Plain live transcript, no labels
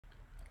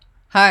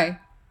Hi,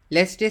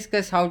 let's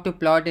discuss how to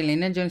plot a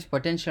Lennard Jones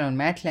potential on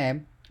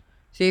Matlab.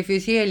 So if you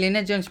see a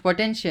Lennard Jones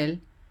potential,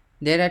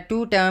 there are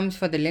two terms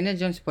for the Lennard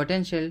Jones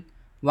potential.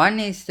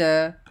 One is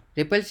the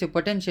repulsive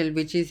potential,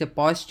 which is a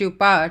positive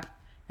part,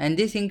 and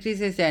this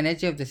increases the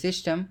energy of the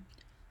system.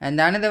 And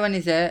the another one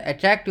is the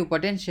attractive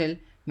potential,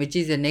 which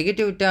is a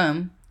negative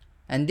term,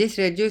 and this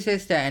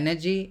reduces the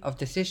energy of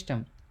the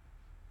system.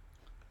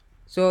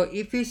 So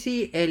if you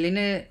see a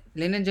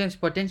Lennard Jones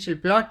potential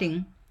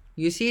plotting,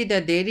 you see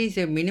that there is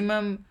a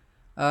minimum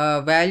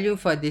value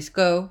for this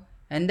curve,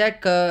 and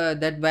that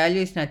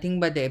value is nothing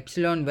but the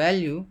epsilon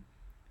value,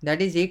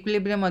 that is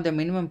equilibrium of the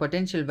minimum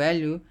potential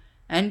value.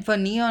 And for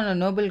neon or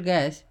noble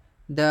gas,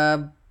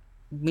 the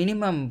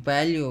minimum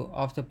value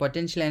of the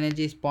potential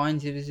energy is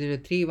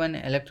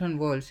 0.0031 electron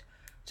volts.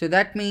 So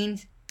that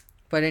means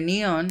for a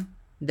neon,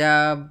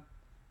 the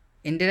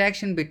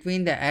interaction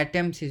between the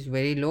atoms is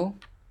very low,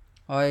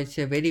 or it's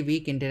a very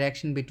weak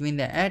interaction between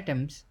the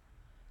atoms.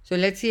 So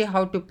let's see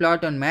how to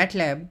plot on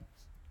Matlab.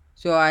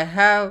 So I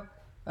have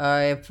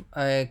a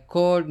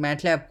code,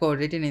 Matlab code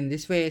written in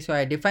this way. So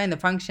I define the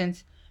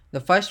functions.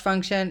 The first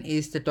function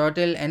is the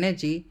total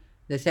energy,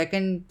 the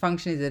second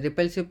function is the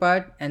repulsive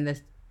part, and the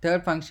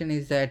third function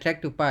is the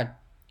attractive part.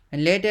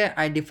 And later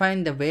I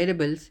define the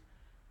variables.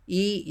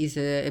 E is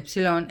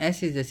epsilon,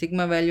 S is the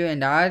sigma value,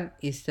 and R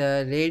is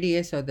the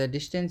radius or the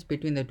distance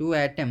between the two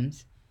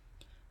atoms,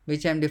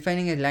 which I am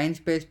defining as line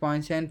space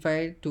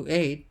 0.75 to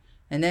 8,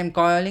 and I am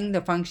calling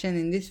the function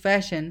in this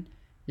fashion.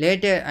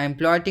 Later I am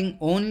plotting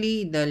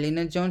only the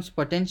Lennard Jones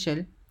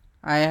potential.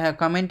 I have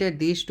commented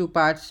these two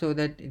parts so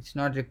that it's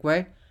not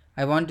required.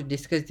 I want to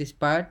discuss this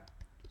part.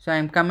 So I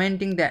am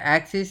commenting the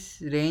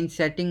axis range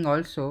setting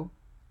also.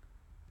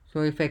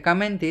 So if I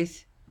comment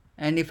this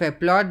and if I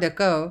plot the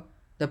curve,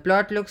 the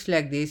plot looks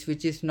like this,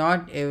 which is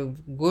not a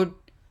good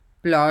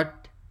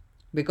plot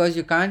because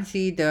you can't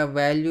see the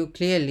value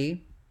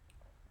clearly.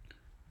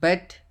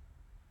 But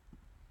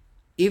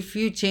if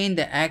you change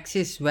the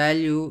axis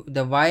value,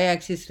 the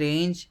y-axis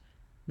range,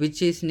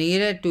 which is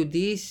nearer to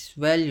this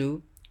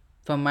value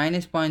from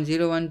minus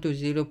 0.01 to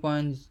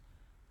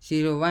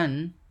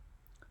 0.01,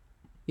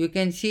 you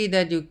can see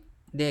that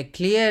the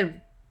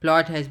clear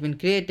plot has been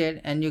created,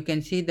 and you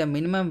can see the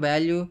minimum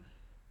value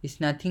is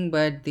nothing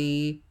but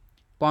the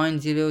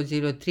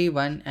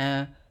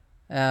 0.0031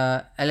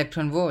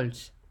 electron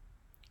volts.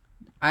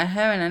 I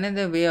have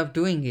another way of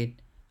doing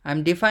it.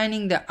 I'm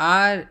defining the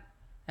R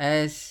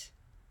as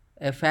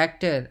a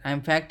factor.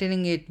 I'm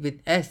factoring it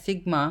with S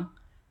sigma,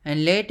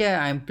 and later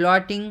I'm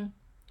plotting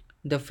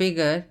the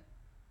figure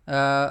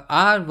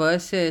R by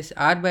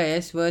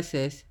S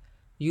versus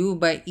U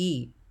by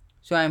E.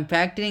 So I'm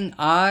factoring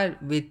R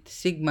with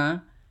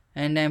sigma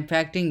and I'm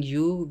factoring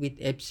U with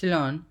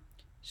epsilon.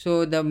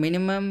 So the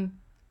minimum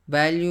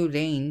value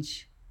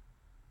range,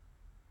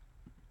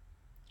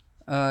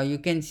 you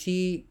can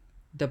see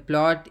the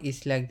plot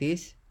is like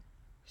this.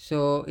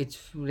 So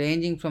it's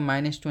ranging from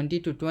minus 20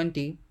 to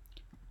 20.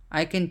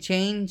 I can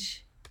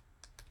change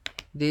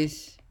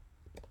this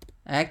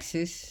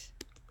axis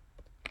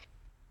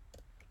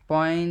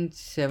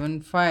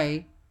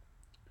 0.75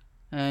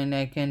 and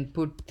I can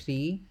put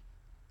 3,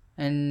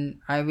 and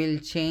I will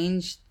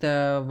change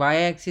the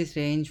y-axis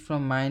range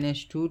from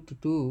minus 2 to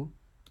 2.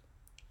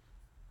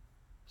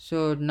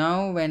 So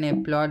now when I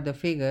plot the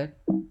figure,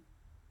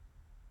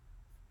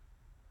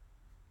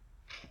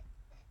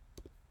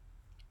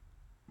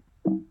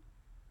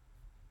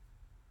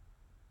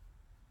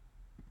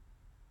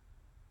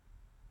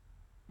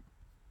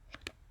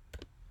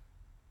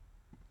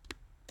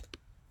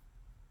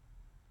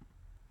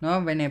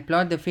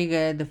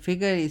 the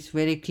figure is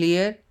very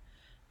clear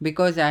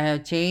because I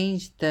have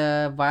changed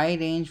the y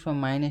range from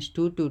minus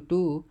 2 to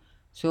 2.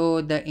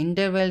 So the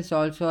intervals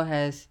also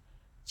has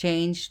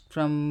changed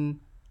from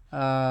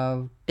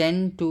 10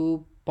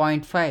 to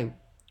 0.5.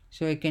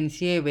 So you can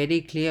see a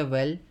very clear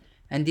well,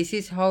 and this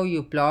is how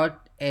you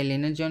plot a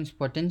Lennard Jones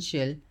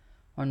potential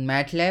on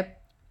Matlab.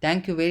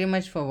 Thank you very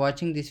much for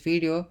watching this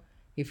video.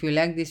 If you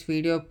like this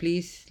video,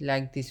 please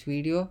like this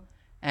video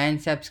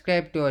and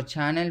subscribe to our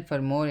channel for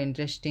more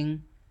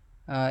interesting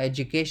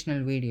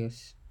educational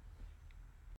videos.